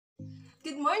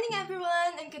Good morning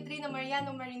everyone! I'm Katrina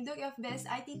Marinduque of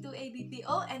BSIT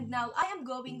 2A-BPO, and now I am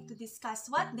going to discuss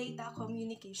what data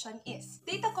communication is.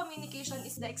 Data communication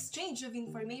is the exchange of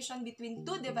information between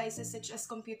two devices such as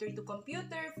computer to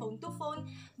computer, phone to phone,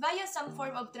 via some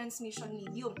form of transmission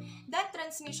medium. That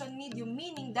transmission medium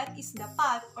meaning that is the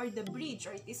path or the bridge,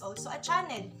 or it is also a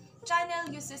channel. Channel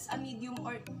uses a medium,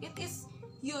 or it is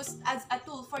used as a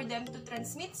tool for them to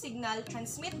transmit signal,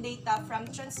 transmit data from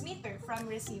transmitter, from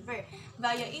receiver,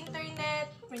 via internet,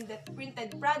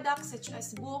 printed products such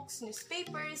as books,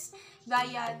 newspapers,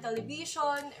 via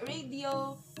television,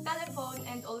 radio, telephone,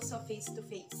 and also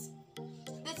face-to-face.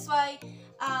 That's why,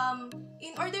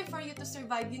 in order for you to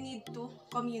survive, you need to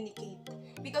communicate.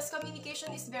 Because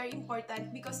communication is very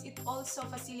important because it also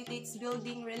facilitates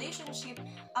building relationship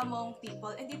among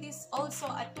people, and it is also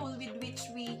a tool with which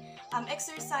we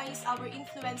exercise our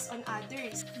influence on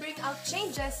others, bring out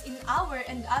changes in our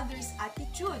and others'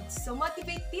 attitudes, so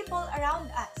motivate people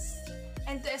around us,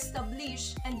 and to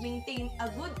establish and maintain a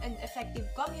good and effective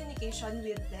communication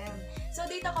with them. So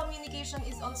data communication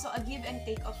is also a give and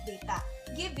take of data.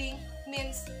 Giving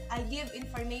means I give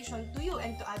information to you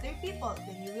and to other people,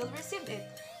 then you will receive it.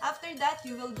 After that,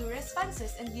 you will do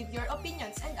responses and give your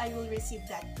opinions, and I will receive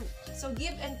that too. So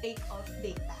give and take of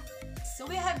data. So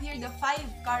we have here the 5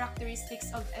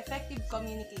 characteristics of effective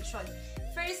communication.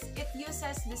 First, it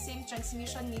uses the same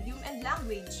transmission medium and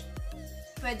language.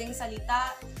 Pwedeng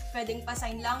salita, pwedeng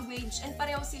pa-sign language, and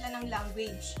pareho sila ng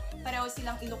language. Pareho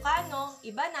silang Ilocano,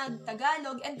 Ibanag,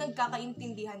 Tagalog, and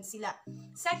nagkakaintindihan sila.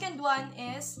 Second one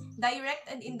is direct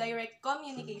and indirect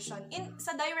communication.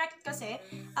 Sa direct kasi,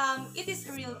 it is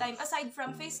real-time. Aside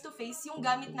from face-to-face, yung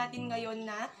gamit natin ngayon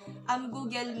na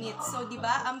Google Meet. So, di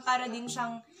ba, para din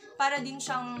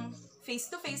siyang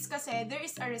face-to-face kasi there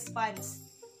is a response.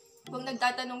 Kung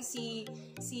nagtatanong si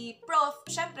prof,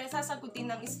 syempre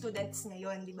sasagutin ng students niya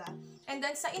yun, di ba? And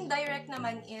then sa indirect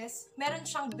naman is, meron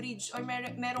siyang bridge or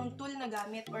merong tool na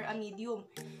gamit or a medium.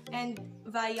 And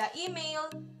via email,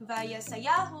 via sa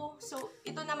Yahoo, so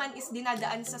ito naman is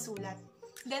dinadaan sa sulat.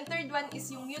 Then third one is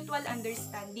yung mutual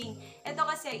understanding. Ito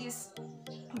kasi is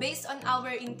based on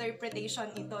our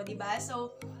interpretation ito, di ba?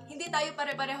 So, hindi tayo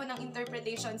pare-pareho ng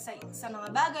interpretation sa mga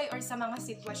bagay or sa mga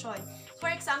sitwasyon. For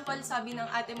example, sabi ng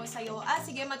ate mo sa'yo,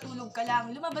 sige, matulog ka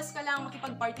lang, lumabas ka lang,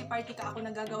 makipag-party-party ka, ako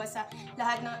nagagawa sa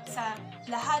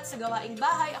lahat sa gawaing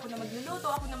bahay, ako na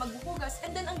magluluto, ako na maghuhugas,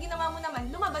 and then ang ginawa mo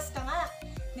naman, lumabas ka nga.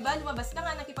 Diba? Lumabas ka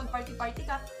nga, nakipag-party-party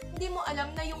ka, hindi mo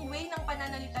alam na yung way ng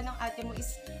pananalita ng ate mo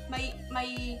is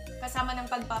may kasama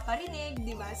ng pagpaparinig,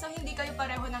 diba? So, hindi kayo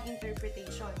pareho ng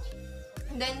interpretation.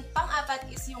 And then, pang-apat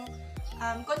is yung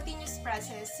continuous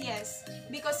process. Yes,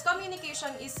 because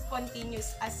communication is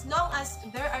continuous. As long as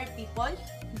there are people,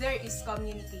 there is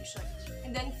communication. And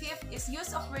then fifth is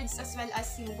use of words as well as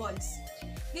symbols.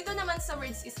 Dito naman sa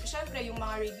words is syempre yung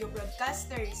mga radio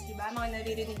broadcasters, di ba? Mga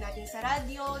naririnig natin sa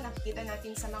radio, nakikita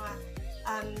natin sa mga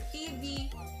TV.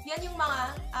 Yan yung mga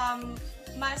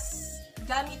mas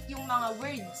gamit yung mga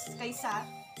words kaysa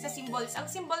sa symbols. Ang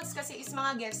symbols kasi is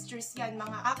mga gestures yan,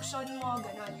 mga action mo,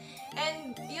 ganon.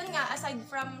 And yun nga, aside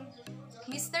from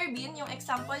Mr. Bean, yung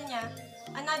example niya,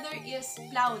 another is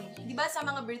clown. Diba sa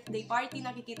mga birthday party,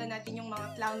 nakikita natin yung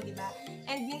mga clown, diba?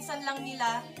 And minsan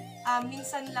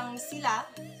lang sila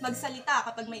magsalita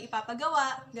kapag may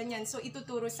ipapagawa, ganyan. So,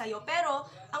 ituturo sa'yo. Pero,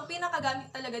 ang pinakagamit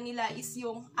talaga nila is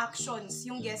yung actions,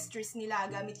 yung gestures nila,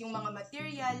 gamit yung mga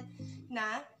material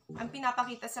na ang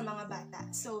pinapakita sa mga bata.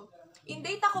 So, in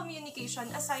data communication,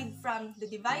 aside from the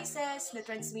devices, the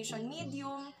transmission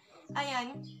medium,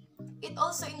 ayan, it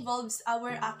also involves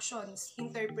our actions,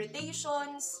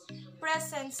 interpretations,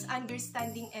 presence,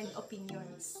 understanding, and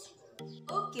opinions.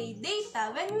 Okay, data.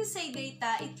 When we say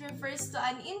data, it refers to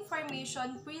an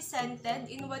information presented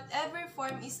in whatever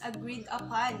form is agreed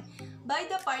upon by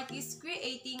the parties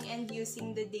creating and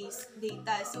using the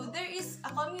data. So there is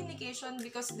a communication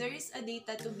because there is a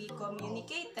data to be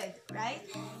communicated, right?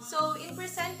 So in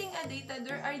presenting a data,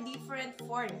 there are different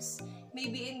forms.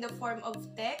 Maybe in the form of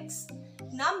text,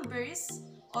 numbers,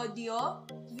 audio,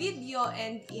 video,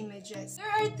 and images.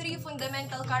 There are 3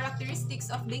 fundamental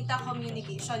characteristics of data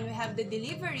communication. We have the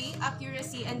delivery,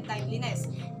 accuracy, and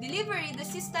timeliness. Delivery, the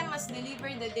system must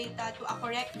deliver the data to a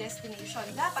correct destination.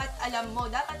 Dapat alam mo,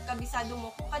 dapat kabisado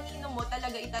mo kung kanino mo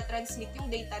talaga itatransmit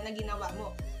yung data na ginawa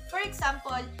mo. For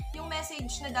example, yung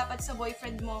message na dapat sa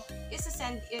boyfriend mo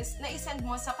na-send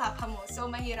mo sa papa mo. So,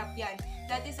 mahirap yan.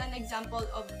 That is an example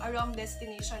of a wrong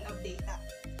destination of data.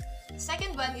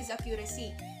 Second one is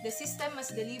accuracy. The system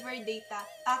must deliver data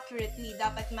accurately.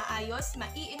 Dapat maayos,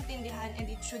 maiintindihan, and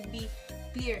it should be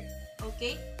clear.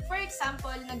 Okay? For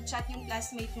example, nag-chat yung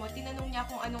classmate mo, tinanong niya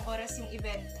kung anong oras yung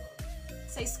event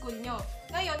sa school nyo.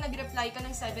 Ngayon, nag-reply ka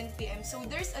ng 7 p.m. So,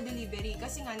 there's a delivery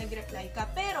kasi nga nag-reply ka.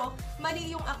 Pero,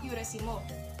 mali yung accuracy mo.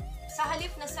 Sa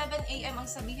halip na 7 a.m. ang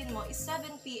sabihin mo, is 7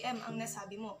 p.m. ang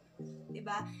nasabi mo.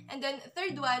 Diba? And then,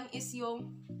 third one is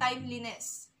yung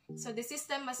timeliness. So, the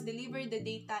system must deliver the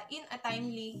data in a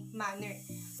timely manner.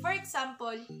 For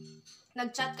example,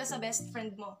 nag-chat ka sa best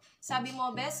friend mo. Sabi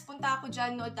mo, Best, punta ako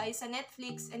dyan, nood tayo sa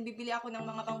Netflix, and bibili ako ng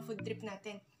mga pang food trip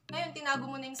natin. Ngayon, tinago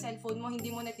mo na yung cellphone mo,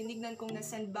 hindi mo na tinignan kung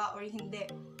nasend ba or hindi.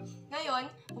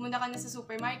 Ngayon, pumunta ka na sa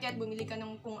supermarket, bumili ka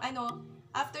ng kung ano.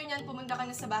 After nyan, pumunta ka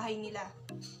na sa bahay nila.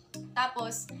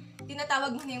 Tapos,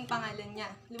 tinatawag mo na yung pangalan niya.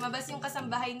 Lumabas yung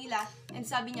kasambahay nila, and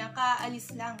sabi niya,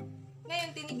 kaalis lang.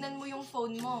 Ngayon, tinignan mo yung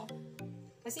phone mo.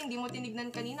 Kasi hindi mo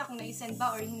tinignan kanina kung na-send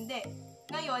ba or hindi.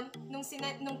 Ngayon,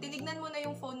 nung tinignan mo na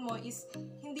yung phone mo is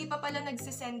hindi pa pala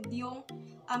nagsisend yung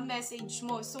message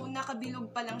mo. So,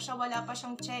 nakabilog pa lang siya, wala pa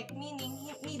siyang check.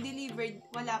 Meaning, he delivered,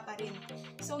 wala pa rin.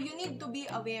 So, you need to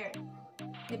be aware.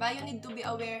 Diba? You need to be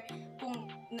aware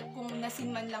kung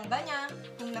nasin man lang ba niya,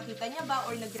 kung nakita niya ba,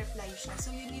 or nag-reply siya.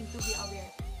 So, you need to be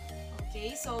aware.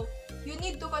 Okay? So, you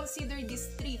need to consider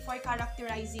these three for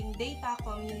characterizing data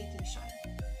communication.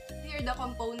 Here are the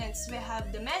components. We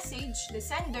have the message, the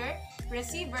sender,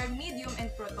 receiver, medium,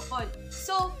 and protocol.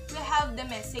 So, we have the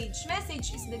message.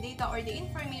 Message is the data or the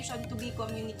information to be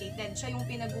communicated. Siya yung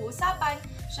pinag-uusapan,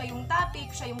 siya yung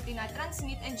topic, siya yung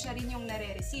tinatransmit, and siya rin yung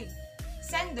nare-receive.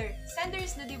 Sender. Sender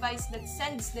is the device that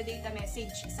sends the data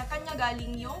message. Sa kanya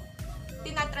galing yung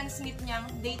tinatransmit niyang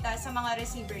data sa mga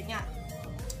receiver niya.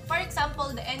 For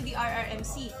example, the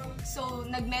NDRRMC. So,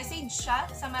 nag-message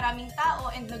siya sa maraming tao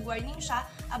and nag-warning siya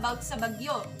about sa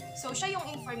bagyo. So, siya yung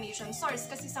information source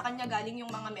kasi sa kanya galing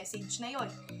yung mga message na yon.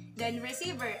 Then,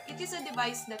 receiver. It is a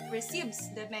device that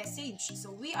receives the message.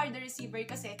 So, we are the receiver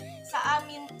kasi sa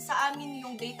amin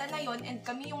yung data na yon and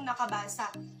kami yung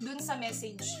nakabasa dun sa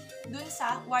message, dun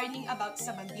sa warning about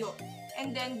sa bagyo.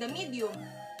 And then, the medium.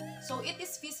 So, it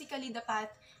is physically the path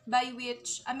by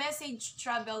which a message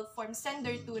travel from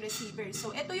sender to receiver. So,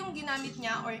 ito yung ginamit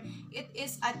niya, or it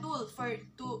is a tool for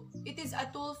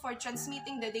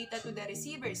transmitting the data to the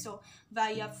receiver. So,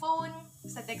 via phone,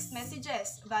 sa text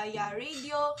messages, via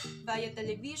radio, via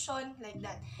television, like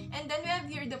that. And then we have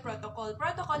here the protocol.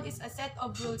 Protocol is a set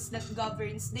of rules that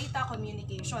governs data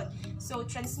communication. So,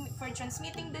 for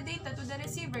transmitting the data to the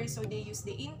receiver, so they use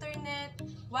the internet,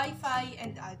 Wi-Fi,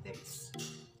 and others.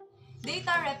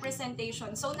 Data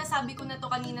representation. So, nasabi ko na to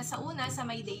kanina sa una sa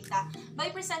may data.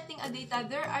 By presenting a data,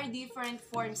 there are different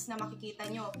forms na makikita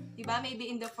nyo. Diba?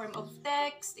 Maybe in the form of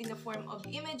text, in the form of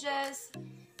images,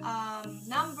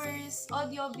 numbers,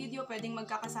 audio, video, pwedeng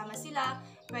magkakasama sila,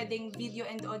 pwedeng video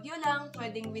and audio lang,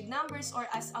 pwedeng with numbers, or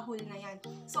as a whole na yan.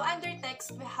 So, under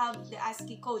text, we have the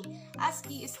ASCII code.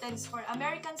 ASCII stands for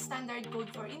American Standard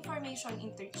Code for Information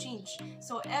Interchange.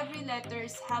 So, every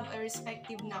letters have a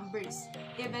respective numbers.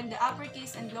 Even the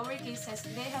uppercase and lowercases,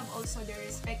 they have also their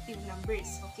respective numbers.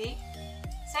 Okay?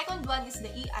 Second one is the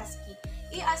eASCII.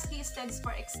 eASCII stands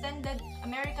for Extended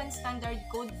American Standard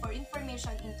Code for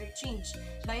Information Interchange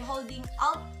by holding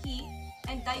Alt key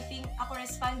and typing a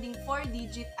corresponding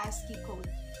 4-digit ASCII code.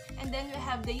 And then we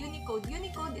have the Unicode.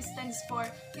 Unicode stands for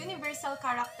Universal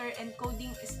Character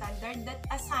Encoding Standard that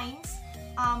assigns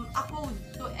a code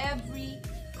to every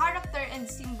character and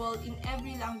symbol in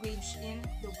every language in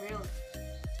the world.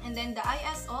 And then the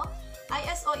ISO.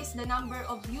 ISO is the number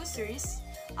of users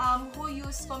who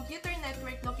use computer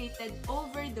network located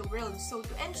over the world. So,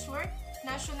 to ensure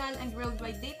national and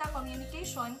worldwide data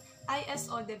communication,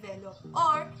 ISO developed.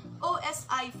 Or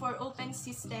OSI for Open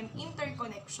System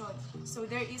Interconnection. So,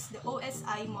 there is the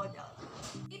OSI model.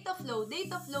 Data flow.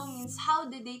 Data flow means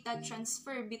how the data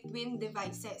transfer between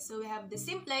devices. So, we have the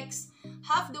simplex,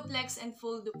 half duplex, and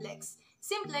full duplex.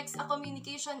 Simplex, a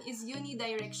communication is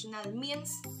unidirectional,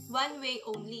 means one way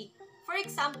only. For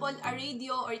example, a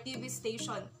radio or TV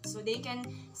station. So, they can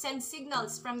send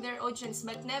signals from their audience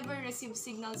but never receive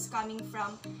signals coming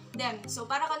from them. So,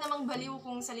 para ka namang baliw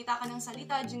kung salita ka ng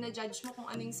salita, ginajudge mo kung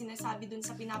ano yung sinasabi dun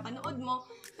sa pinapanood mo,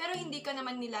 pero hindi ka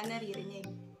naman nila naririnig.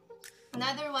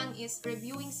 Another one is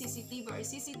reviewing CCTV or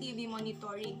CCTV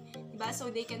monitoring. Diba? So,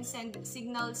 they can send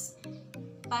signals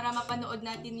para mapanood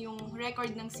natin yung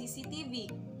record ng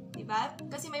CCTV. Diba?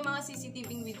 Kasi may mga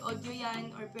CCTV with audio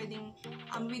yan or pwedeng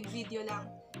with video lang.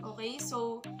 Okay?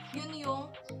 So, yun yung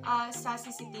sa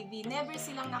CCTV. Never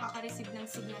silang nakaka-receive ng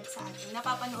signal sa atin.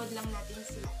 Napapanood lang natin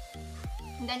sila.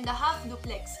 And then the half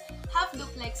duplex. Half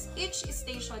duplex, each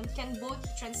station can both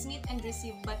transmit and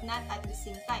receive but not at the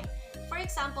same time. For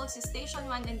example, si Station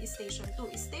 1 and Station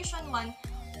 2. Station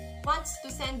 1 wants to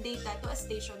send data to a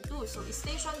station 2. So,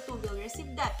 station 2 will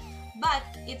receive that. But,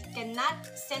 it cannot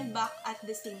send back at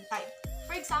the same time.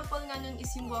 For example nga nun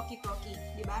is yung walkie-talkie,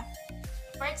 di ba?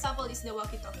 For example is the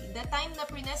walkie-talkie. The time na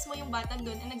prines mo yung button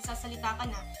doon at nagsasalita ka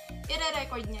na,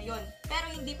 ire-record niya yon.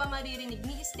 Pero hindi pa maririnig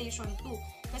ni station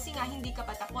 2. Kasi nga hindi ka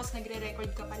pa tapos,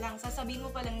 nagre-record ka pa lang. Sasabihin mo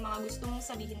pa lang mga gusto mong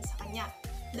sabihin sa kanya.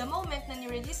 The moment na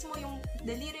ni-release mo yung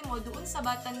daliri mo doon sa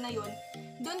button na yon,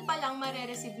 doon pa lang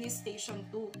mare-receive ni station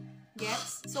 2.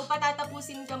 Gets? So,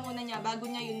 patatapusin ka muna niya bago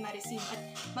niya yun ma-receive at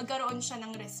magkaroon siya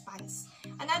ng response.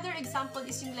 Another example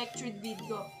is yung lectured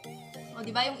video. O,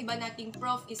 diba, yung iba nating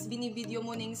prof is binivideo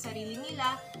muna yung sarili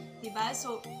nila, diba?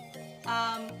 So,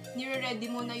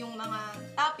 nire-ready muna yung mga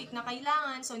topic na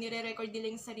kailangan, so nire-record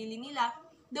nila yung sarili nila.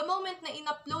 The moment na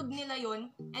in-upload nila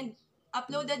yon and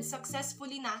uploaded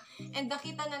successfully na, and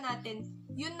nakita na natin,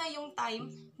 yun na yung time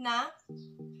na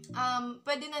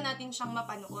pwede na natin siyang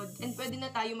mapanood and pwede na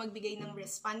tayo magbigay ng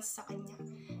response sa kanya.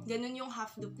 Ganun yung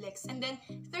half duplex. And then,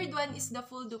 third one is the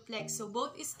full duplex. So,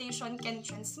 both station can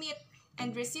transmit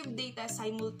and receive data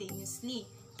simultaneously.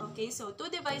 Okay, so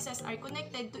two devices are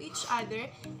connected to each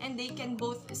other and they can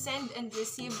both send and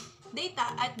receive data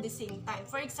at the same time.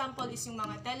 For example, is yung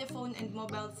mga telephone and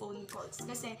mobile phone calls.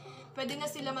 Kasi pwede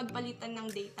na sila magpalitan ng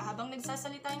data. Habang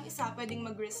nagsasalita yung isa, pwedeng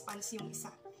mag-response yung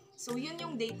isa. So, yun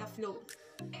yung data flow.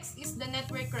 Next is the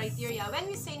network criteria. When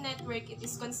we say network, it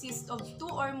is consists of two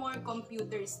or more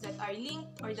computers that are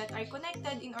linked or that are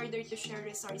connected in order to share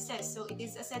resources. So, it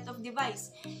is a set of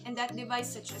device. And that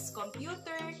device such as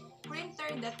computer, printer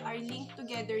that are linked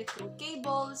together through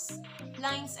cables,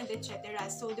 lines, and etc.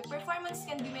 So, the performance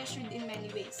can be measured in many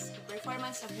ways. The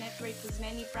performance of network is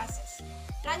many processes.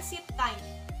 Transit time.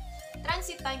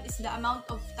 Transit time is the amount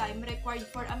of time required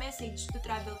for a message to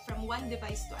travel from one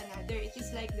device to another. It is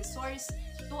like the source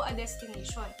to a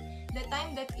destination. The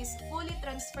time that is fully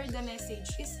transferred the message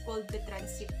is called the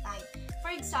transit time.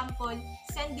 For example,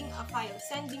 sending a file,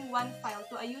 sending one file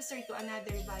to a user to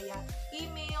another via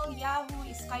email, Yahoo,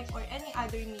 Skype, or any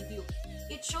other medium.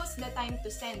 It shows the time to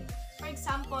send. For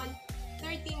example,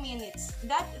 30 minutes.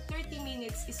 That 30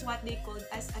 minutes is what they called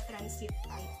as a transit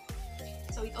time.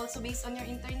 So, it also based on your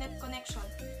internet connection.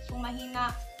 Kung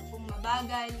mahina, kung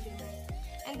mabagal, ganyan.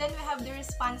 And then we have the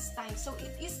response time. So,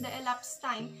 it is the elapsed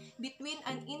time between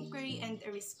an inquiry and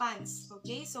a response.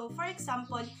 Okay? So, for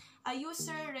example, a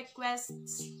user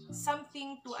requests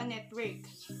something to a network.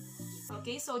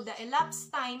 Okay? So, the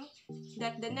elapsed time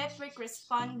that the network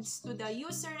responds to the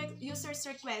user's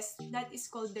request, that is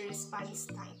called the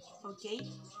response time. Okay?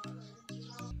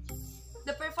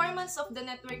 The performance of the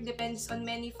network depends on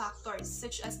many factors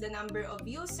such as the number of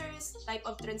users, type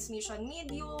of transmission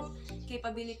medium,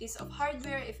 capabilities of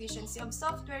hardware, efficiency of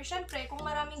software. Syempre, kung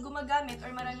maraming gumagamit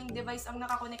or maraming device ang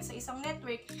nakakonect sa isang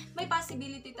network, may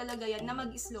possibility talaga yan na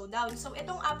mag-slow down. So,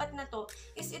 itong apat na to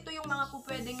is ito yung mga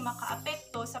pupwedeng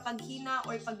maka-apekto sa paghina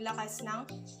or paglakas ng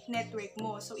network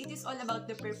mo. So, it is all about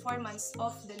the performance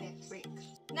of the network.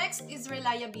 Next is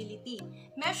reliability,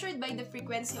 measured by the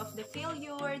frequency of the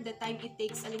failure, the time it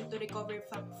takes a link to recover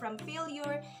from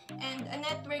failure, and a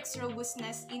network's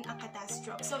robustness in a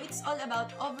catastrophe. So, it's all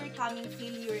about overcoming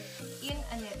failure in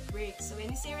a network. So,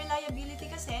 when you say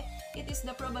reliability kasi, it is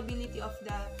the probability of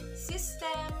the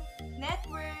system,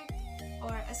 network,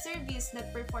 or a service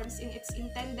that performs in its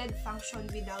intended function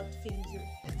without failure.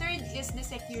 The third is the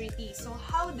security. So,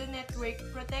 how the network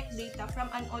protect data from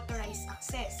unauthorized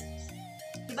access.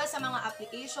 Diba sa mga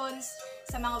applications,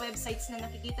 sa mga websites na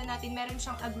nakikita natin, meron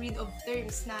siyang agreed of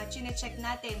terms na chine-check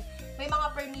natin. May mga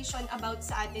permission about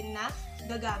sa atin na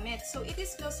gagamit. So, it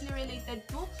is closely related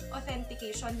to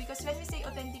authentication because when we say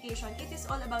authentication, it is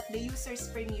all about the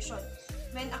user's permission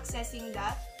when accessing the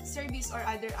service or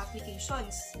other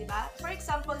applications. Diba? For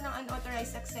example, ng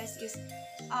unauthorized access is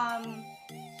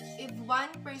if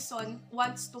one person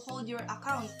wants to hold your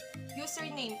account,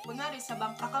 username, kunwari sa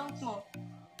bank account mo,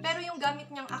 pero yung gamit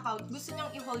niyang account, gusto niyang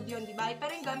i-hold yun, di ba?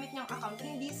 Pero yung gamit niyang account,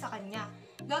 hindi sa kanya.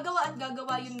 Gagawa at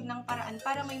gagawa yun ng paraan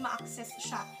para may ma-access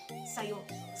siya sa'yo.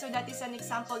 So, that is an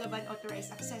example of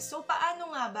unauthorized access. So, paano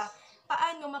nga ba?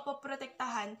 Paano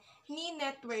mapoprotektahan ni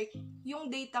network yung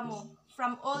data mo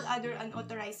from all other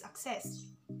unauthorized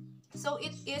access? So,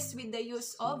 it is with the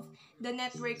use of the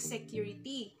network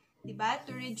security. Diba?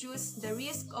 To reduce the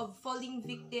risk of falling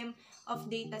victim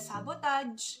of data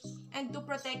sabotage and to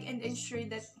protect and ensure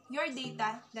that your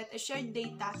data, that a shared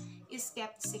data, is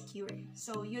kept secure.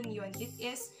 So, yun. It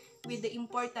is with the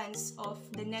importance of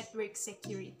the network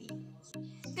security.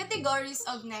 Categories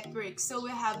of networks. So,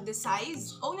 we have the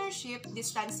size, ownership,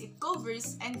 distance it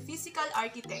covers, and physical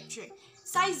architecture.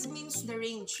 Size means the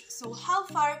range. So, how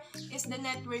far is the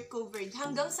network covered?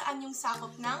 Hanggang saan yung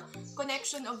sakop ng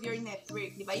connection of your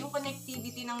network? Diba? Yung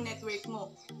connectivity ng network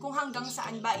mo. Kung hanggang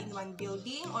saan ba in one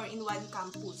building or in one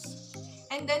campus.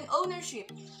 And then,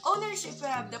 ownership. Ownership, we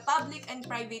have the public and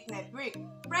private network.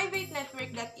 Private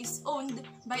network that is owned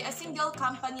by a single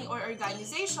company or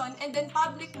organization, and then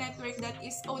public network that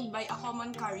is owned by a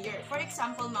common carrier. For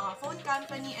example, mga phone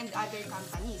company and other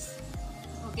companies.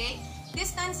 Okay?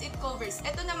 Distance it covers.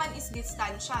 Ito naman is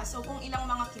distansya. So, kung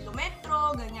ilang mga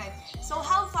kilometro, ganyan. So,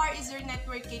 how far is your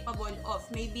network capable of?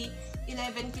 Maybe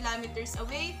 11 kilometers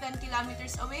away, 10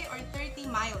 kilometers away, or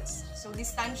 30 miles. So,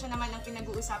 distansya naman ang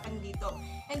pinag-uusapan dito.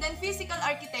 And then, physical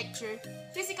architecture.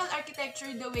 Physical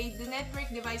architecture, the way the network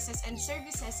devices and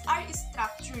services are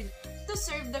structured to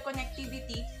serve the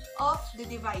connectivity of the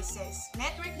devices.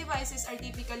 Network devices are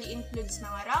typically includes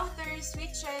mga routers,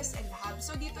 switches, and hubs.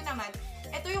 So, dito naman,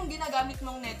 ito yung ginagamit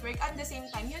mong network at the same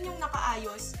time, yun yung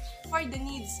nakaayos for the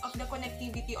needs of the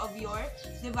connectivity of your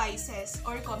devices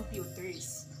or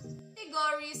computers.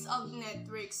 Categories of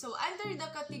network. So, under the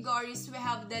categories, we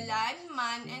have the LAN,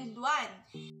 MAN, and WAN.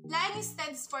 LAN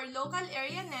stands for Local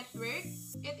Area Network.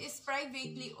 It is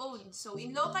privately owned. So,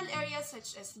 in local areas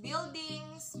such as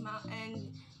buildings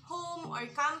and home or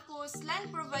campus,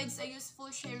 LAN provides a useful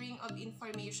sharing of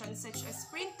information such as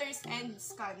printers and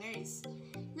scanners.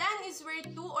 LAN is where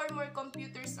two or more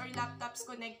computers or laptops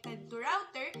connected to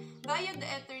router via the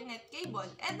Ethernet cable.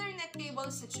 Ethernet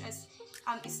cables such as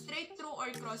straight through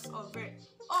or crossover,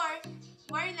 or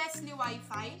wirelessly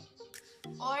Wi-Fi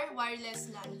or wireless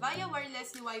LAN, via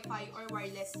wirelessly Wi-Fi or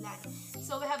wireless LAN.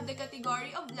 So we have the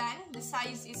category of LAN. The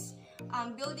size is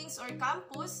buildings or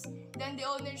campus. Then the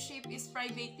ownership is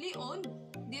privately owned.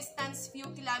 Distance few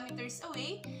kilometers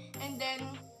away. And then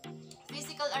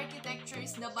physical architecture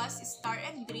is the bus, star,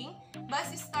 and ring. Bus,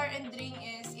 star, and ring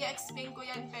is, i-explain ko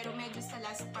yan pero medyo sa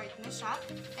last part na siya.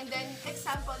 And then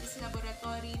example is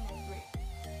laboratory network.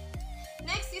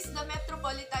 Next is the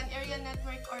Metropolitan Area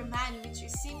Network or MAN, which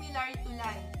is similar to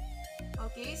LAN.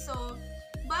 Okay, so,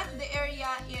 but the area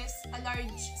is a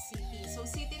large city. So,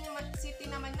 city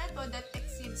naman na to that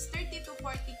exceeds 30 to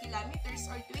 40 kilometers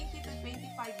or 20 to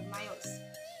 25 miles.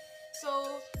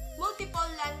 So, multiple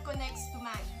LAN connects to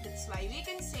MAN. That's why we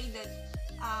can say that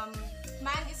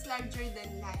MAN is larger than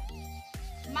LAN.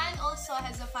 MAN also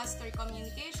has a faster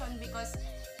communication because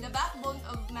the backbone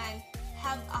of MAN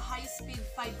have a high-speed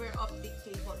fiber optic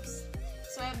cables.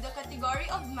 So I have the category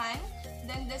of MAN,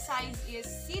 then the size is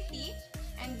city,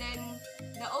 and then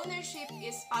the ownership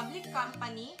is public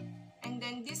company, and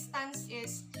then distance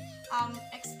is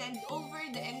extend over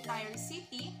the entire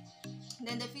city.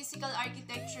 Then the physical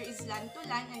architecture is LAN to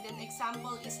LAN, and then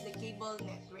example is the cable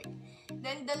network.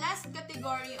 Then the last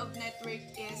category of network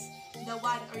is the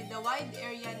WAN or the wide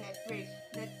area network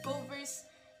that covers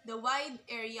the wide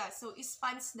area, so it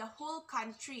spans the whole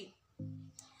country.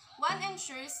 WAN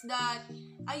ensures that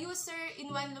a user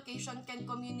in one location can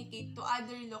communicate to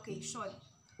other location.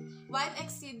 WAN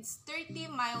exceeds 30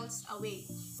 miles away.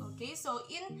 Okay, so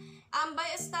by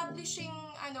establishing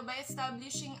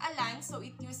a LAN, so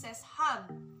it uses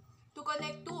hub to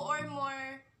connect two or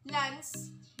more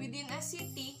LANs within a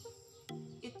city.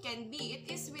 It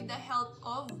is with the help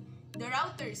of the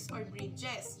routers or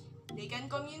bridges. They can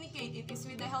communicate. It is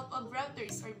with the help of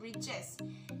routers or bridges.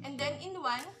 And then in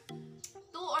WAN,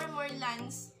 two or more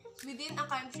LANs within a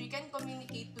country can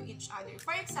communicate to each other.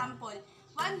 For example,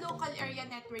 one local area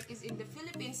network is in the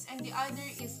Philippines and the other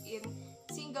is in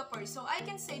Singapore. So I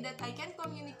can say that I can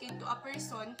communicate to a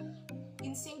person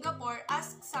in Singapore,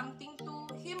 ask something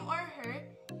to him or her.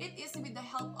 It is with the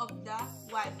help of the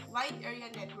WAN, wide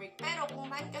area network. Pero kung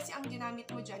MAN kasi ang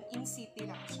ginamit mo dyan, in city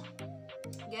lang siya.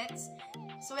 Gets?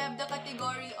 So we have the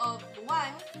category of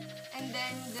WAN, and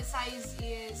then the size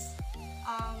is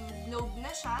globe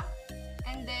na siya,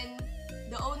 and then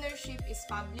the ownership is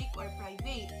public or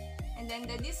private, and then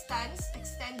the distance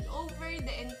extend over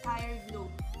the entire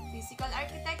globe. Physical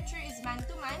architecture is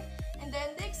man-to-man, and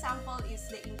then the example is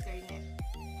the internet.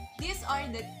 These are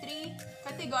the three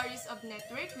categories of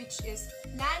network, which is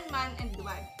LAN, MAN, and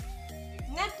WAN.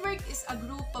 Network is a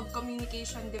group of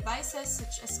communication devices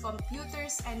such as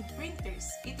computers and printers.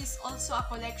 It is also a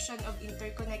collection of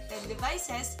interconnected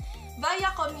devices via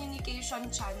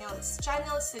communication channels.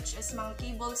 Channels such as mga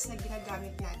cables na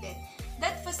ginagamit natin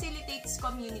that facilitates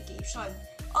communication.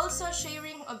 Also,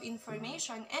 sharing of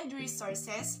information and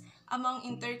resources among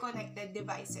interconnected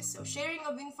devices. So, sharing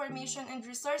of information and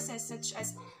resources such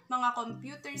as mga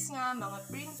computers nga, mga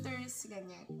printers,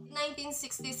 ganyan.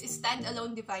 1960s is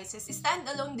standalone devices.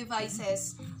 Standalone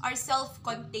devices are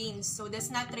self-contained, so does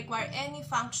not require any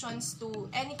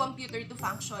computer to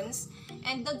functions,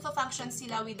 and nagfa-function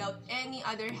sila without any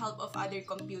other help of other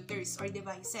computers or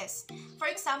devices.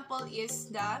 For example is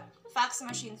the fax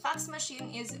machine. Fax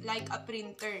machine is like a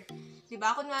printer.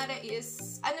 Diba? Kunwari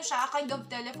is, siya, kind of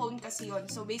telephone kasi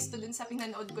yun. So, based to dun sa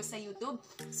pinanood ko sa YouTube.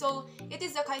 So, it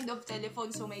is a kind of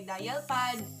telephone. So, may dial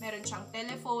pad, meron siyang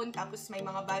telephone, tapos may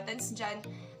mga buttons dyan.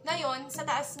 Ngayon, sa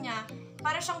taas niya,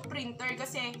 para siyang printer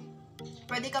kasi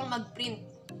pwede kang mag-print.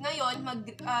 Ngayon,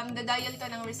 dadial ka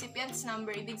ng recipient's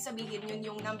number, ibig sabihin yun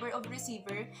yung number of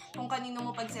receiver, kung kanino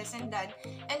mo pagsesendan.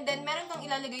 And then, meron kang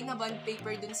ilalagay na bond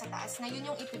paper dun sa taas na yun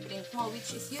yung ipiprint mo,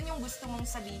 which is yun yung gusto mong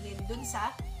sabihin dun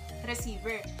sa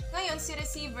receiver. Ngayon, si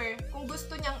receiver, kung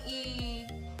gusto niyang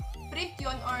i-print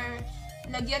yun or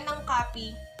lagyan ng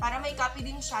copy, para may copy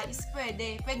din siya, is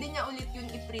pwede. Pwede niya ulit yun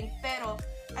i-print, pero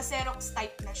a Xerox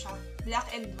type na siya, black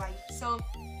and white. So,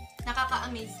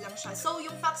 nakaka-amaze lang siya. So,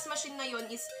 yung fax machine na yun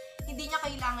is hindi niya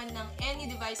kailangan ng any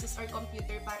devices or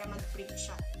computer para mag-print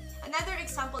siya. Another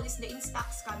example is the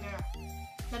Instax camera.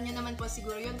 Alam niyo naman po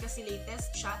siguro yun kasi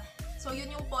latest siya. So, yun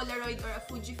yung Polaroid or a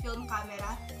Fujifilm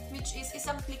camera, which is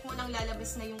isang click mo lang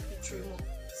lalabas na yung picture mo.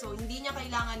 So, hindi niya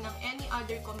kailangan ng any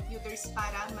other computers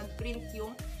para mag-print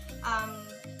yung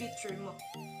picture mo.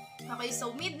 Okay, so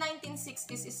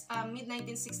mid-1960s is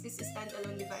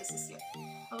standalone devices yun.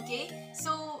 Okay,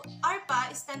 so ARPA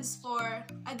stands for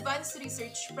Advanced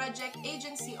Research Project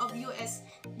Agency of U.S.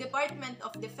 Department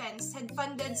of Defense had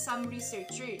funded some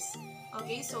researchers.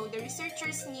 Okay, so the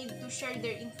researchers need to share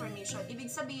their information.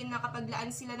 Ibig sabihin na kapag laan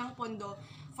sila ng pondo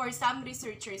for some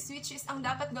researchers, which is ang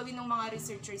dapat gawin ng mga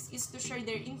researchers is to share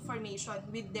their information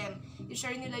with them.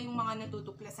 I-share nila yung mga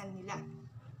natutuklasan nila.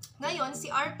 Ngayon, si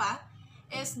ARPA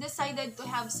is decided to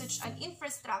have such an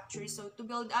infrastructure, so to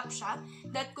build up siya,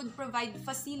 that could provide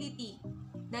facility,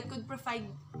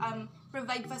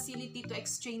 provide facility to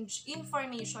exchange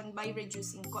information by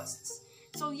reducing costs.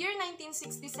 So, year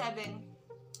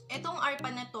 1967, etong ARPA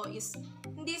na to is,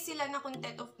 hindi sila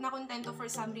nakontento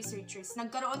for some researchers.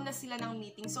 Nagkaroon na sila ng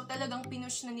meeting. So, talagang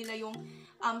pinush na nila yung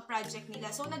project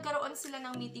nila. So, nagkaroon sila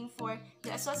ng meeting for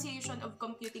the Association of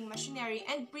Computing Machinery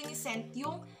and present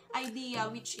yung idea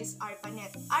which is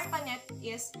ARPANET. ARPANET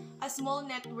is a small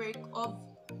network of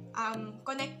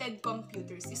connected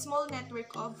computers. A small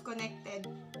network of connected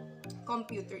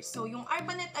computers. So, yung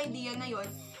ARPANET idea na yon,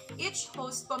 each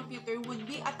host computer would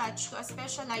be attached to a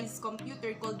specialized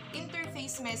computer called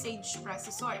Interface Message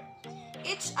Processor.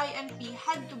 Each IMP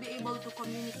had to be able to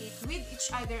communicate with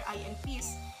each other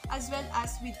IMPs as well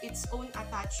as with its own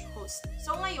attached host.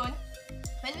 So, ngayon,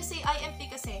 when we say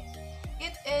IMP kasi,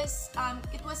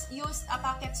 it was used a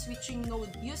packet switching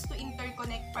node used to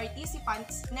interconnect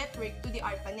participants' network to the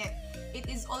ARPANET. It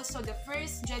is also the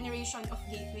first generation of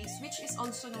gateways, which is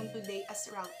also known today as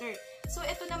router. So,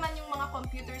 ito naman yung mga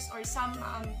computers or some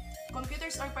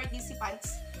computers or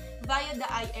participants via the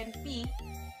IMP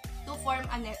to form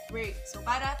a network. So,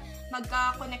 para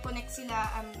magka-connect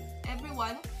sila,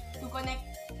 everyone, to connect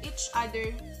each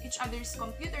other's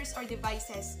computers or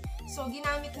devices. So,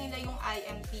 ginamit nila yung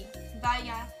IMP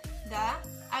via the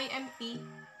IMP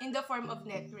in the form of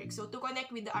network. So, to connect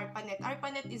with the ARPANET.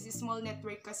 ARPANET is a small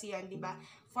network kasi yan, di ba?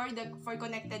 For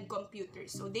connected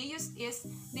computers. So, they used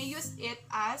it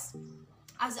as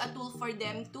a tool for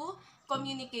them to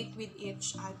communicate with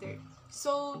each other.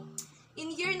 So,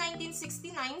 in year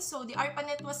 1969, so the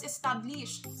ARPANET was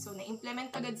established. So,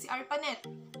 na-implement agad si ARPANET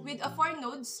with 4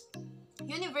 nodes.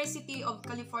 University of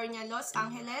California, Los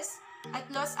Angeles,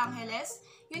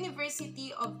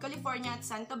 University of California at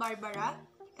Santa Barbara,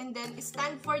 and then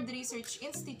Stanford Research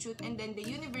Institute, and then the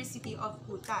University of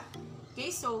Utah. Okay,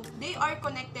 so they are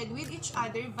connected with each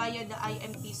other via the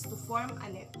IMPs to form a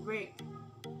network.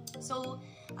 So,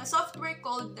 a software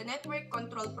called the Network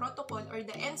Control Protocol or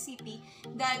the NCP,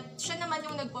 that siya naman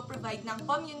yung nagpo-provide ng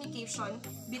communication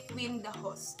between the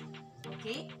host.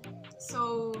 Okay?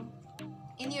 So,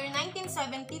 in year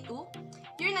 1972,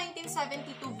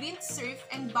 Vint Cerf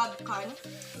and Bob Kahn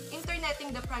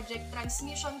interneting the project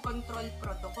Transmission Control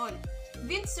Protocol.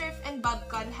 Vint Cerf and Bob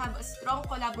Kahn have a strong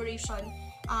collaboration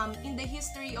in the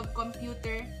history of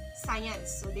computer science.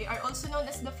 So they are also known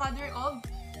as the father of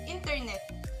Internet,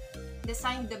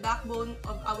 designed the backbone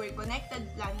of our connected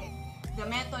planet, the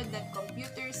method that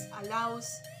computers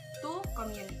allows to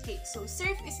communicate. So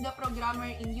Cerf is the programmer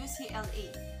in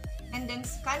UCLA. And then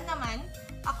Kahn naman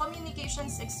a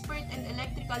communications expert and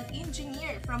electrical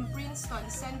engineer from Princeton,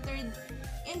 centered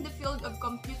in the field of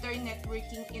computer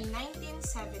networking in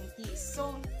 1970s.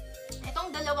 So,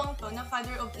 itong dalawang to na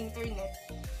father of internet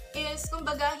is,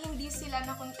 kumbaga, hindi sila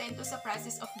nakontento sa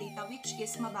process of data, which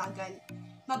is mabagal.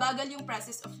 Mabagal yung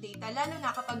process of data, lalo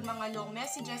na kapag mga long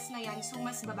messages na yan, so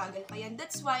mas babagal pa yan.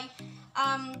 That's why,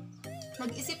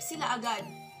 nag-isip sila agad.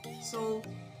 So,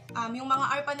 yung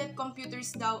mga ARPANET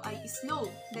computers daw ay slow.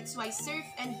 That's why Surf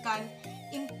and Can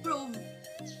improved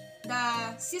the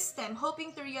system,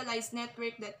 hoping to realize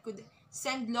network that could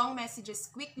send long messages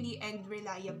quickly and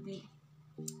reliably.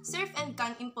 Surf and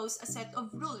Can impose a set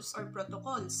of rules or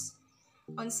protocols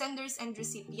on senders and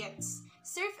recipients.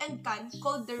 Surf and Can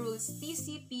called the rules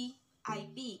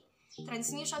TCP/IP,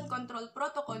 Transmission Control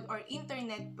Protocol or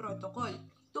Internet Protocol,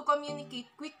 to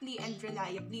communicate quickly and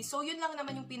reliably. So, yun lang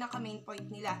naman yung pinaka-main point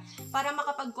nila para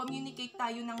makapag-communicate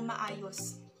tayo ng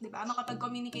maayos. Diba?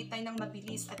 Makapag-communicate tayo ng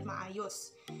mabilis at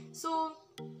maayos. So,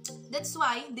 that's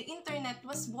why the internet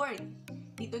was born.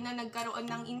 Dito na nagkaroon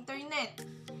ng internet.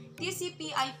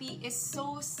 TCP/IP is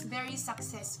so very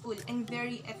successful and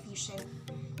very efficient.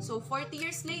 So, 40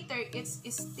 years later, it's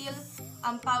still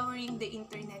empowering the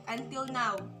internet until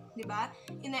now. Diba?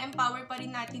 Ina-empower pa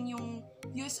rin natin yung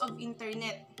use of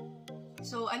internet.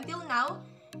 So, until now,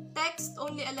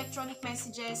 text-only electronic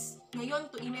messages, ngayon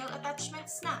to email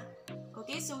attachments na.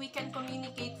 Okay, so we can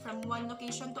communicate from one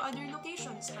location to other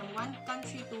locations, from one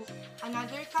country to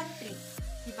another country.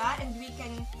 Diba? And we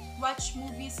can watch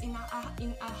movies in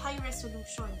a high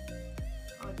resolution.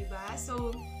 O, diba?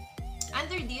 So,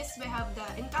 under this, we have the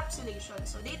encapsulation.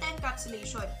 So, data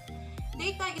encapsulation.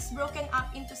 Data is broken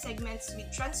up into segments with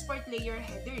transport layer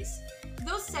headers.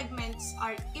 Those segments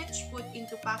are each put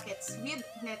into packets with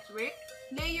network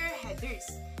layer headers.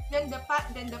 Then the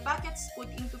packets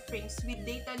put into frames with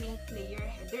data link layer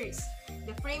headers.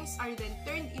 The frames are then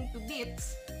turned into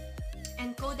bits,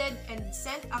 encoded, and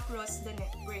sent across the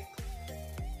network.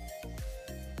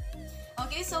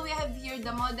 Okay, so we have here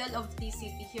the model of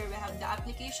TCP. Here we have the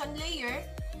application layer.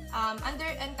 Under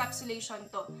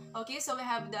encapsulation to. Okay, so we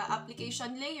have the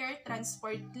application layer,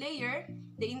 transport layer,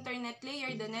 the internet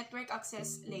layer, the network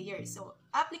access layer. So,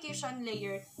 application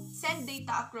layer, send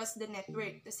data across the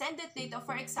network. The send that data,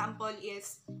 for example,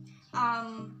 is,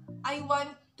 I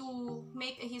want to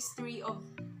make a history of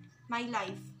my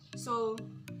life. So,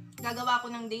 gagawa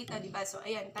ko ng data, diba? So,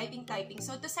 ayan, typing.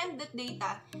 So, to send that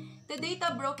data, the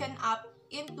data broken up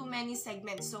into many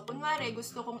segments. So, kunwari,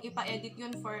 gusto kong ipa-edit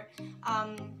yun for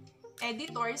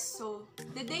editors. So,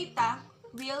 the data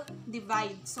will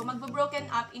divide. So, magbo-broken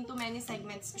up into many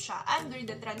segments siya under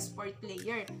the transport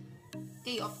layer.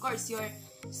 Okay, of course, your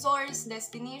source,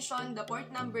 destination, the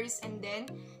port numbers, and then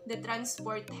the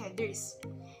transport headers.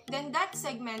 Then, that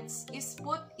segments is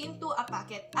put into a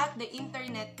packet at the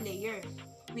internet layer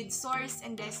with source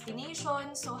and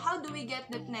destination. So, how do we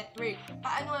get that network?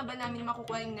 Paano nga ba namin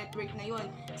makukuha yung network na yun?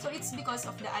 So, it's because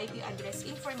of the IP address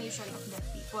information of that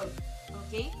people.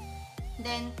 Okay?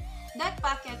 Then, that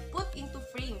packet put into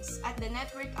frames at the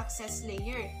network access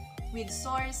layer with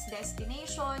source,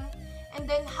 destination, and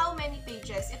then how many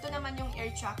pages? Ito naman yung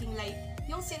air tracking, like,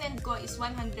 yung sinend ko is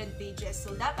 100 pages.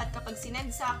 So, dapat kapag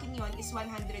sinend sa akin yon is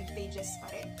 100 pages pa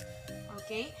rin.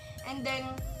 Okay? And then,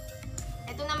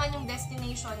 ito naman yung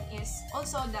destination is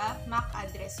also the MAC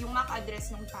address, yung MAC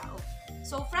address ng tao.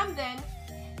 So, from then,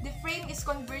 the frame is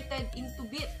converted into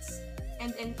bits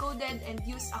and encoded and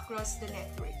used across the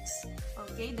networks.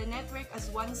 Okay? The network as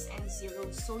ones and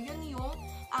zeros. So, yun yung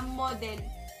model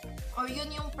or yun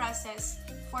yung process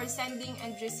for sending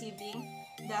and receiving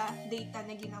the data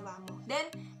na ginawa mo. Then,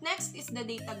 next is the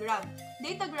datagram.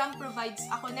 Datagram provides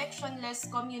a connectionless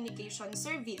communication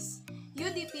service.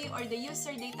 UDP or the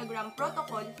User Datagram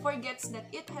Protocol forgets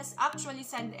that it has actually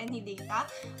sent any data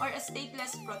or a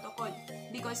stateless protocol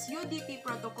because UDP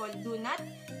protocol do not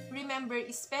remember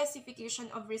a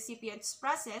specification of recipient's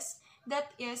process,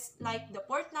 that is like the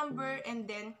port number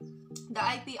and then the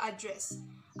IP address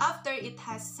after it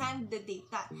has sent the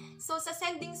data. So sa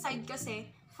sending side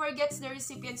kasi, forgets the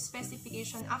recipient's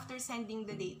specification after sending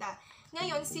the data.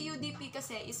 Ngayon, si UDP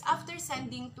kasi is after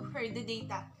sending to her the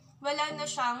data, wala na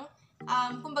siyang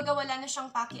kumbaga wala na siyang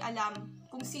pakialam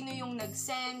kung sino yung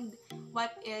nag-send,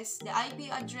 what is the IP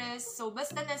address, so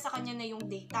basta nasa kanya na yung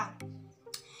data.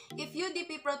 If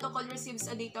UDP protocol receives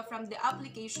a data from the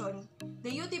application,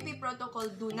 the UDP protocol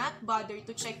do not bother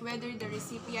to check whether the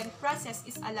recipient process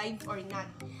is alive or not.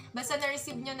 Basta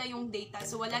na-receive niya na yung data,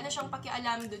 so wala na siyang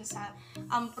pakialam dun sa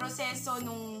proseso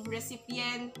nung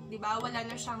recipient, di ba? Wala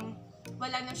na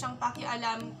siyang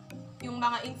pakialam yung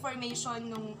mga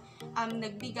information nung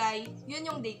nagbigay, yun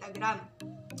yung datagram.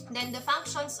 Then, the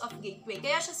functions of gateway.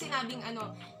 Kaya siya sinabing,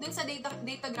 dun sa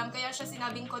datagram, kaya siya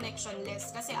sinabing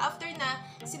connectionless. Kasi after na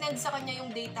sinend sa kanya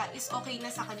yung data, is okay na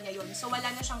sa kanya yun. So,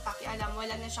 wala na siyang pakialam,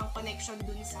 wala na siyang connection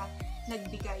dun sa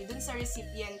nagbigay, dun sa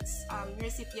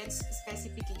recipient's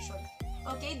specification.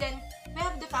 Okay, then, we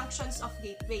have the functions of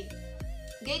gateway.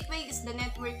 Gateway is the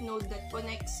network node that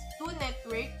connects two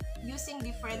networks using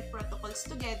different protocols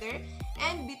together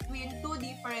and between two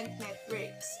different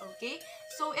networks. Okay?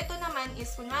 So, ito naman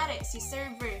is, kunwari, si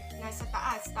server nasa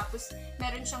taas, tapos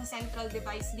meron siyang central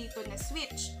device dito na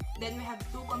switch. Then, we have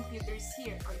two computers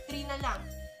here, or three na lang.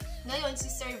 Ngayon, si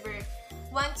server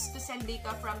wants to send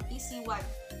data from PC1.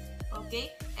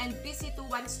 Okay? And PC2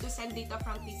 wants to send data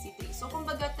from PC3. So,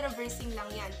 kumbaga, traversing lang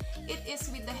yan. It is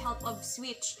with the help of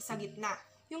switch sa gitna.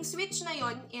 Yung switch na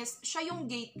yon is, siya yung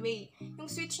gateway.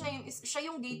 Yung switch na yun is, siya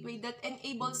yung gateway that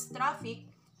enables traffic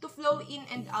to flow in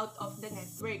and out of the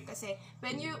network. Kasi,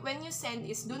 when you send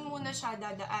is, dun muna siya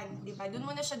dadaan. Diba? Dun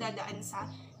muna siya dadaan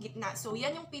sa gitna. So,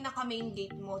 yan yung pinaka-main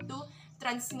gate mo to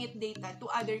transmit data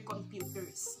to other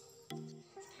computers.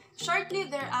 Shortly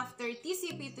thereafter,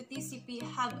 TCP to TCP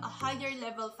have a higher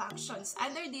level functions.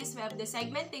 Under this, we have the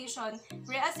segmentation,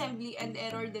 reassembly, and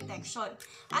error detection.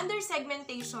 Under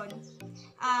segmentation,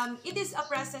 it is a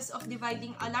process of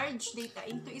dividing a large data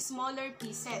into smaller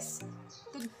pieces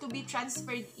to be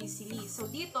transferred easily. So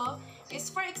dito is,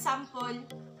 for example,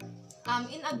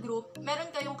 in a group,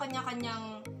 meron kayong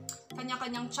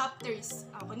kanya-kanyang chapters.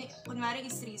 Kunwari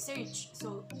is research.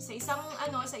 So, sa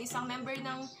isang member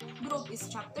ng group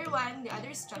is chapter 1, the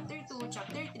other is chapter 2,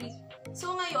 chapter 3.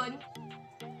 So, ngayon,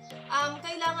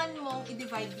 kailangan mong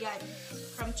i-divide yan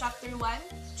from chapter 1,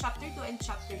 chapter 2, and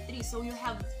chapter 3. So, you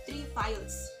have 3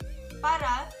 files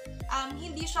para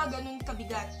hindi siya ganun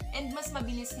kabigat and mas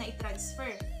mabilis na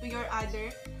i-transfer to your other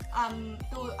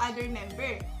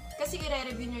member. Kasi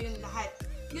i-review nyo yung lahat.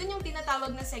 Yun yung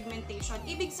tinatawag na segmentation.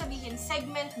 Ibig sabihin,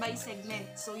 segment by segment.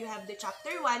 So, you have the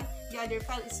chapter 1, the other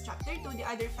file is chapter 2, the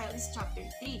other file is chapter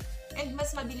 3. And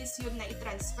mas mabilis yun na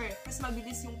i-transfer. Mas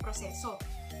mabilis yung proseso.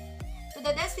 To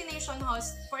the destination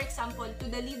host, for example, to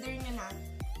the leader nyo na,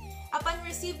 upon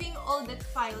receiving all that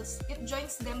files, it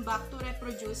joins them back to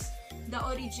reproduce the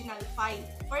original file.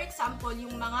 For example,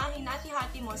 yung mga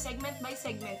hinati-hati mo, segment by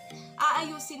segment,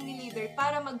 aayusin ni leader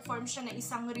para mag-form siya na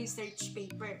isang research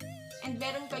paper. And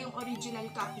meron kayong original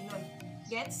copy nun.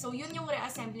 Gets? So, yun yung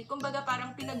reassembly. Kumbaga,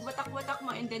 parang pinagwatak-watak mo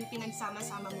and then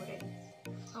pinagsama-sama mo rin.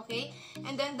 Okay?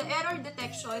 And then, the error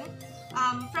detection,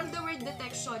 from the word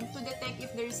detection, to detect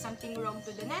if there is something wrong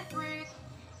to the network,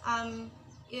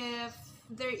 if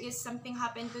there is something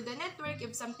happened to the network,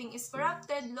 if something is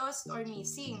corrupted, lost, or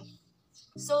missing.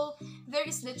 So, there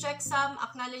is the checksum,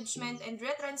 acknowledgement, and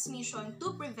retransmission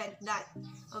to prevent that.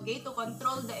 Okay? To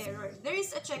control the error. There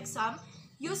is a checksum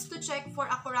used to check for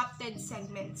a corrupted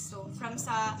segment. So, from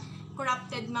sa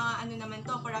corrupted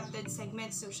corrupted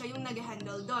segments. So, siya yung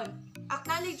nag-handle doon.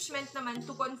 Acknowledgement naman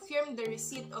to confirm the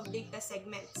receipt of data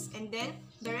segments. And then,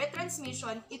 the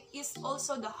retransmission, it is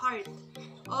also the heart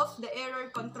of the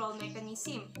error control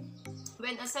mechanism.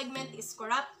 When a segment is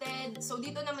corrupted, so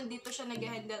dito siya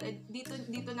nag-handle,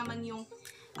 dito naman yung,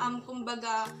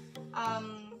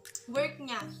 work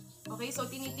niya. Okay, so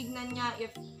tinitignan niya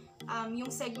if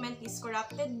yung segment is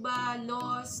corrupted ba,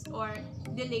 lost, or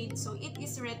delayed. So, it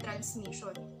is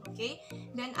retransmission. Okay?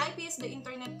 Then, IP is the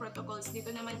Internet Protocols.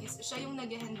 Dito naman is siya yung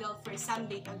nag-handle for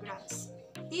some datagrams.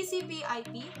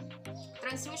 TCP/IP,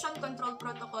 Transmission Control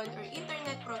Protocol, or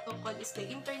Internet Protocol is the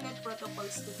Internet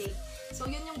Protocols today. So,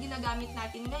 yun yung ginagamit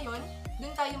natin ngayon.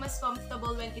 Dun tayo mas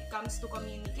comfortable when it comes to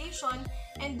communication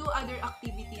and do other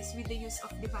activities with the use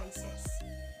of devices.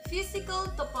 Physical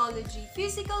topology.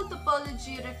 Physical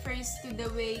topology refers to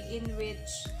the way in which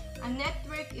a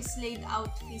network is laid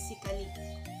out physically.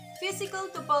 Physical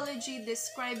topology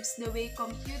describes the way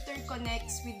computer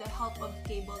connects with the help of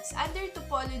cables. Under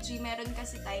topology, meron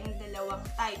kasi tayong dalawang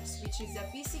types, which is the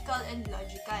physical and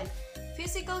logical.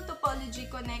 Physical topology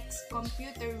connects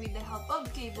computer with the help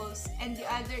of cables, and the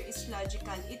other is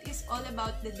logical. It is all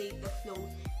about the data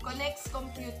flow. Connects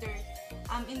computer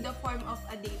in the form of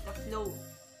a data flow.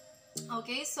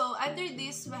 Okay, so under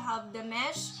this, we have the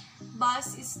mesh,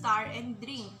 bus, star, and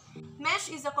ring. Mesh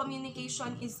is a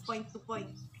communication is point-to-point.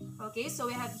 Okay,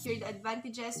 so we have here the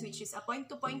advantages, which is a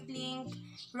point-to-point link,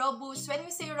 robust. When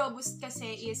we say robust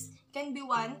kasi is, can be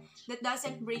one that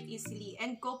doesn't break easily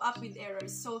and cope up with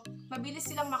errors. So,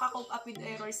 mabilis silang makakope up with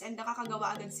errors and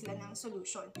nakakagawa agad sila ng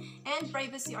solution. And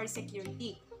privacy or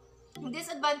security. Yung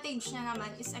disadvantage niya naman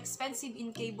is expensive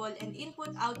in cable and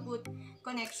input-output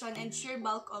connection and sheer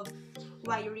bulk of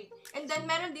wiring. And then,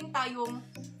 meron din tayong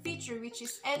feature which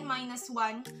is N-1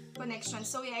 connection.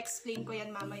 So, i-explain ko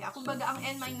yan mamaya. Kumbaga, ang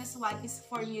N-1 is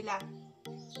formula.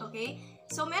 Okay?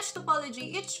 So, mesh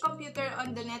topology, each computer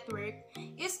on the network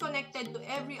is connected to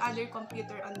every other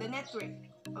computer on the network.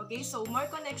 Okay? So, more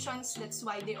connections, that's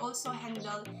why they also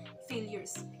handle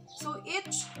failures. So,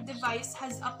 each device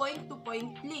has a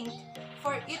point-to-point link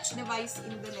for each device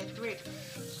in the network.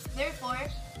 Therefore,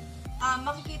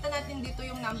 makikita natin dito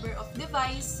yung number of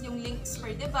device, yung links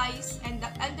per device, and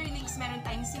under links meron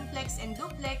tayong simplex and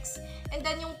duplex, and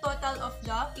then yung total of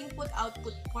the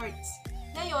input-output ports.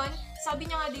 Ngayon, sabi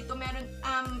niya nga dito, meron,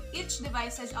 each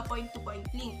device has a point-to-point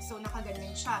link. So,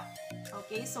 nakaganyan siya.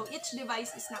 Okay? So, each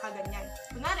device is nakaganyan.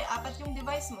 Kunwari, 4 yung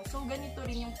device mo. So, ganito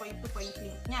rin yung point-to-point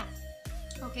link niya.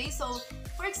 Okay? So,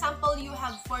 for example, you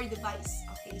have 4 device.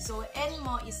 Okay? So, N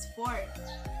mo is 4.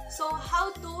 So,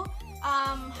 how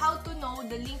to know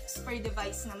the links per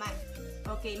device naman?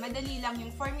 Okay, madali lang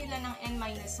yung formula ng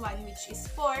N-1, which is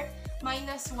 4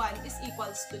 minus 1 is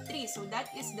equals to 3. So, that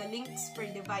is the links per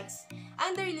device.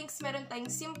 Under links, meron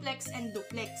tayong simplex and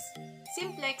duplex.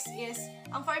 Simplex is,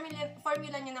 ang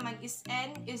formula niya naman is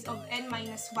N is of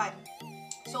N-1.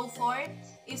 So, 4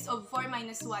 is of 4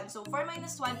 minus 1. So, 4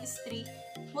 minus 1 is 3.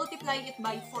 Multiply it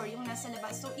by 4, yung nasa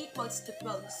labas. So, equals to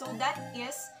 12. So, that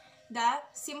is the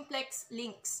simplex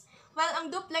links. Well,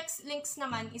 ang duplex links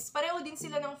naman is pareho din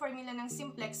sila ng formula ng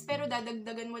simplex, pero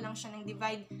dadagdagan mo lang siya ng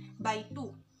divide by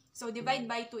 2. So, divide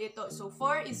by 2 ito. So,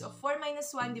 4 is of 4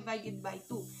 minus 1 divided by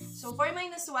 2. So, 4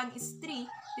 minus 1 is 3.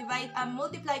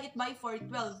 Multiply it by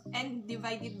 4, 12. And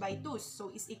divided by 2.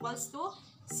 So, is equals to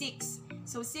 6.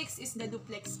 So, 6 is the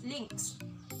duplex links.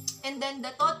 And then,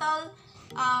 the total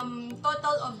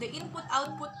of the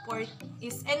input-output port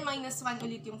is N-1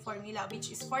 ulit yung formula, which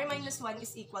is 4 minus 1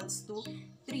 is equals to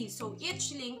 3. So,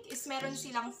 each link is meron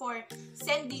silang for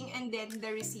sending and then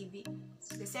the receiving.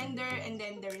 The sender and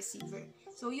then the receiver.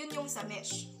 So, yun yung sa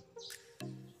mesh.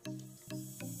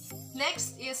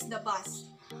 Next is the bus.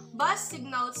 Bus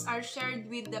signals are shared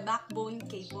with the backbone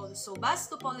cable. So, bus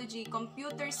topology,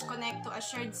 computers connect to a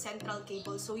shared central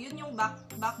cable. So, yun yung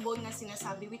backbone na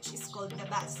sinasabi, which is called the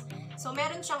bus. So,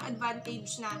 meron siyang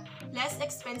advantage na less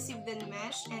expensive than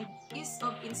mesh and ease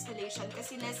of installation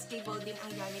kasi less cable din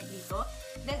ang gamit dito.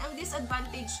 Then, ang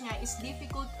disadvantage niya is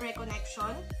difficult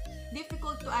reconnection,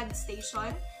 difficult to add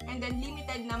station, and then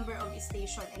limited number of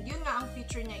station. And yun nga ang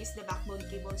feature niya is the backbone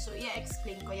cable. So,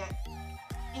 i-explain ko yan.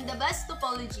 In the bus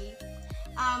topology,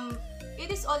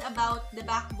 it is all about the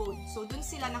backbone. So, dun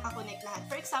sila nakakonect lahat.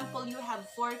 For example, you have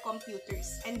 4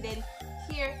 computers. And then,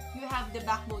 here, you have the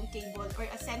backbone cable or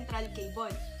a central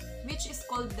cable, which is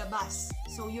called the bus.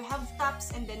 So, you have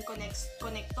taps and then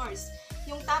connectors.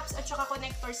 Yung taps at saka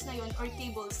connectors na yun or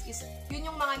cables is, yun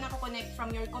yung mga nakakonect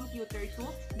from your computer to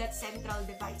that central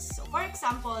device. So, for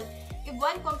example, if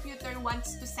one computer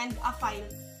wants to send a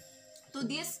file to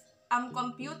this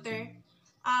computer,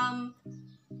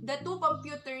 the 2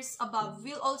 computers above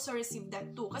will also receive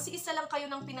that too. Kasi isa lang kayo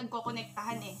ng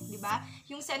pinagkokonektahan di ba?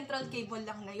 Yung central cable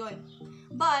lang na yon.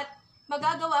 But,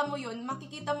 magagawa mo yun,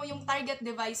 makikita mo yung target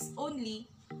device only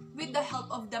with the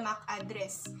help of the MAC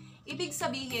address. Ibig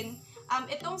sabihin,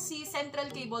 itong si central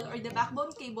cable or the backbone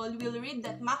cable will read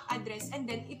that MAC address and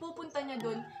then ipupunta niya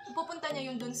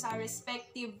yun dun sa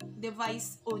respective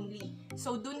device only.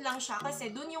 So, dun lang siya kasi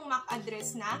dun yung MAC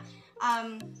address na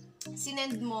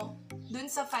sinend mo dun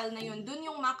sa file na yun, dun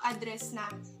yung MAC address na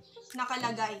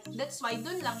nakalagay. That's why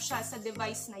dun lang siya sa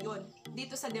device na yun.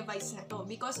 Dito sa device na to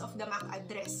because of the MAC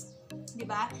address.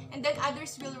 Diba? And then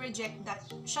others will reject that.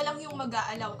 Siya lang yung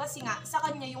mag-aalaw kasi nga sa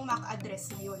kanya yung MAC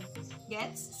address na yun.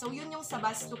 Gets? So yun yung sa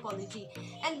bus topology.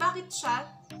 And bakit siya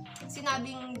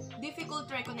sinabing difficult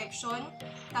reconnection,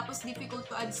 tapos difficult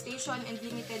to add station and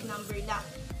limited number lang?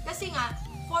 Kasi nga,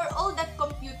 for all that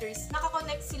computers,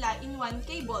 nakakonect sila in one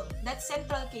cable, that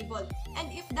central cable.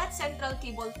 And if that central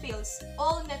cable fails,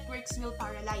 all networks will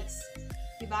paralyze.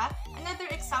 Diba? Another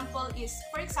example is,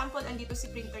 for example, andito si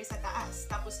printer sa taas.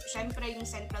 Tapos, syempre, yung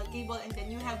central cable and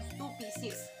then you have 2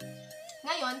 PCs.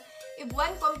 Ngayon, if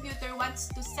one computer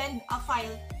wants to send a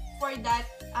file for that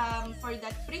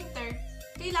printer,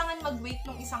 kailangan mag-wait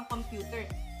ng isang computer.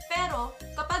 Pero,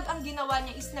 kapag ang ginawa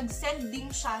niya is nag-send din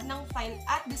siya ng file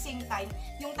at the same time,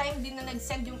 yung time din na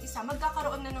nag-send yung isa,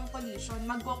 magkakaroon na ng collision,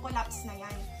 magko-collapse na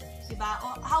yan. Diba?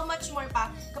 O how much more pa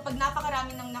kapag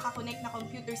napakarami ng nakakonect na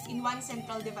computers in one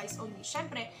central device only.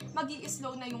 Siyempre,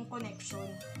 mag-i-slow na yung connection.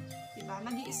 Diba?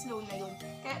 Mag-i-slow na yun.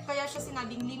 Kaya siya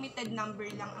sinabing limited number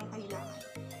lang ang kailangan.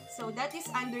 So that is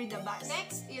under the bus.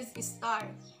 Next is star.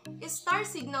 Star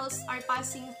signals are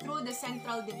passing through the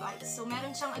central device. So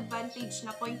meron siyang advantage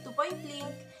na point-to-point link,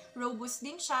 robust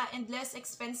din siya, and less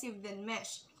expensive than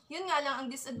mesh. Yun nga lang, ang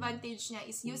disadvantage niya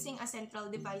is using a central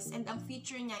device, and ang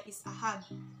feature niya is a hub.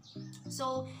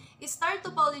 So, star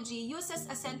topology uses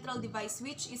a central device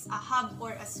which is a hub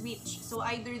or a switch. So,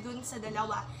 either dun sa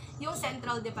dalawa, yung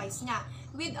central device niya,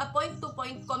 with a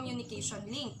point-to-point communication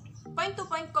link.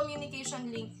 Point-to-point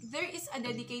communication link, there is a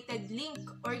dedicated link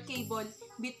or cable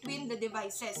between the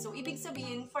devices. So, ibig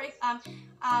sabihin, for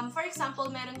example,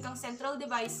 meron kang central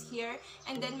device here,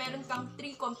 and then meron kang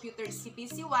 3 computers, si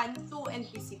PC1, 2, and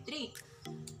PC3.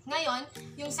 Ngayon,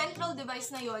 yung central device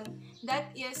na yon,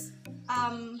 that is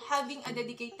having a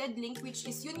dedicated link, which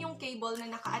is yun yung cable na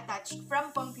naka-attach from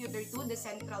computer to the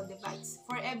central device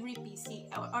for every PC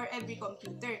or every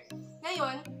computer.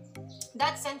 Ngayon,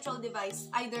 that central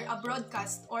device, either a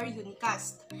broadcast or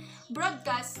unicast.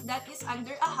 Broadcast, that is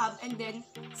under a hub, and then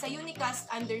sa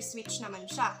unicast, under switch naman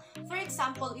siya. For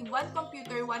example, if one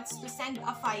computer wants to send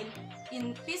a file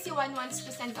in PC1 wants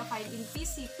to send a file in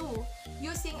PC2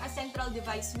 using a central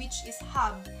device which is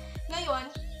hub. Ngayon,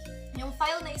 yung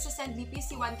file na isa-send ni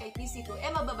PC1 kay PC2,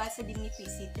 mababasa din ni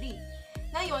PC3.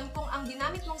 Ngayon, kung ang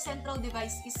ginamit mong central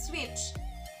device is switch,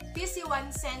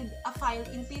 PC1 send a file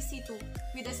in PC2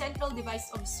 with a central device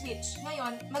of switch.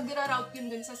 Ngayon, magra-route yun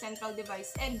dun sa central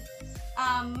device, and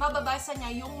mababasa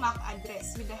niya yung MAC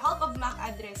address. With the help of MAC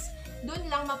address, dun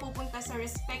lang mapupunta sa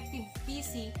respective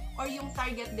PC or yung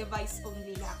target device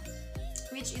only lang,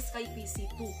 which is kay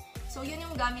PC2. So, yun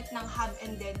yung gamit ng hub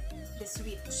and then the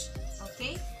switch.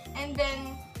 Okay? And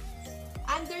then,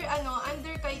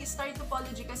 under kay star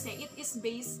topology kasi, it is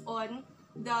based on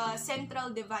the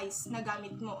central device na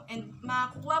gamit mo. And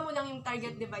makukuha mo lang yung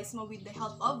target device mo with the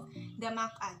help of the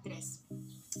MAC address.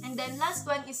 And then, last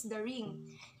one is the ring.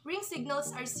 Ring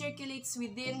signals are circulates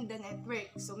within the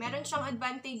network. So, meron siyang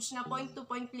advantage na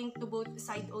point-to-point link to both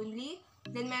side only.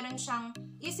 Then, meron siyang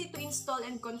easy to install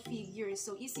and configure.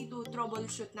 So, easy to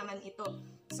troubleshoot naman ito.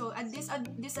 So, at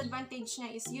disadvantage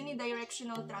niya is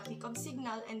unidirectional traffic of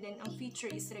signal, and then ang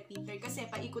feature is repeater kasi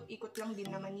paikot-ikot lang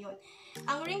din naman yun.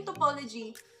 Ang ring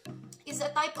topology is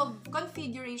a type of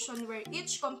configuration where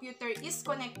each computer is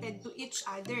connected to each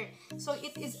other. So,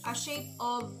 it is a shape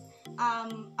of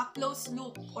a closed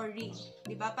loop or ring.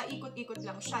 Diba? Paikot-ikot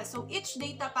lang siya. So, each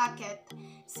data packet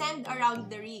send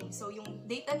around the ring. So, yung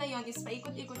data na yon is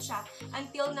paikot-ikot siya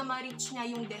until na ma-reach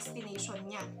niya yung destination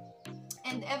niya.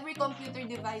 And every computer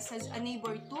device has a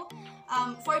neighbor to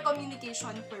for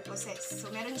communication purposes.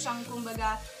 So, meron siyang,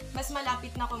 kumbaga, mas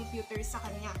malapit na computer sa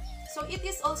kanya. So, it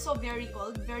is also very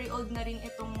old. Very old na rin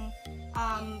itong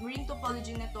ring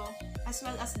topology na to, as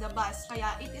well as the bus.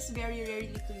 Kaya, it is very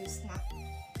rarely to use na.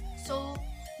 So,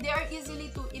 they are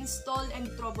easily to install and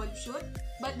troubleshoot.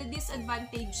 But the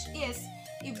disadvantage is,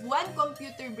 if one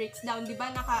computer breaks down, di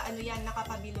ba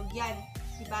nakapabilog yan.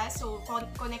 Diba? So,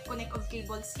 connect of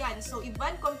cables yan. So, if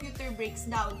one computer breaks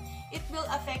down, it will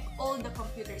affect all the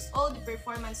computers, all the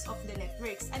performance of the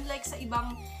networks. Unlike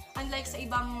sa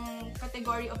ibang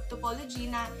category of topology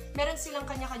na meron silang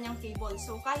kanya-kanyang cable.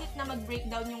 So, kahit na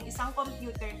mag-breakdown yung isang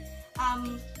computer,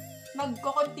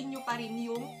 magko-continue pa rin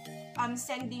yung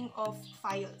sending of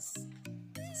files.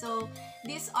 So,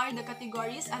 these are the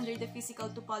categories under the physical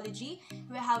topology.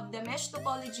 We have the mesh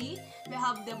topology, we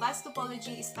have the bus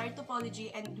topology, star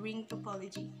topology, and ring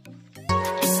topology.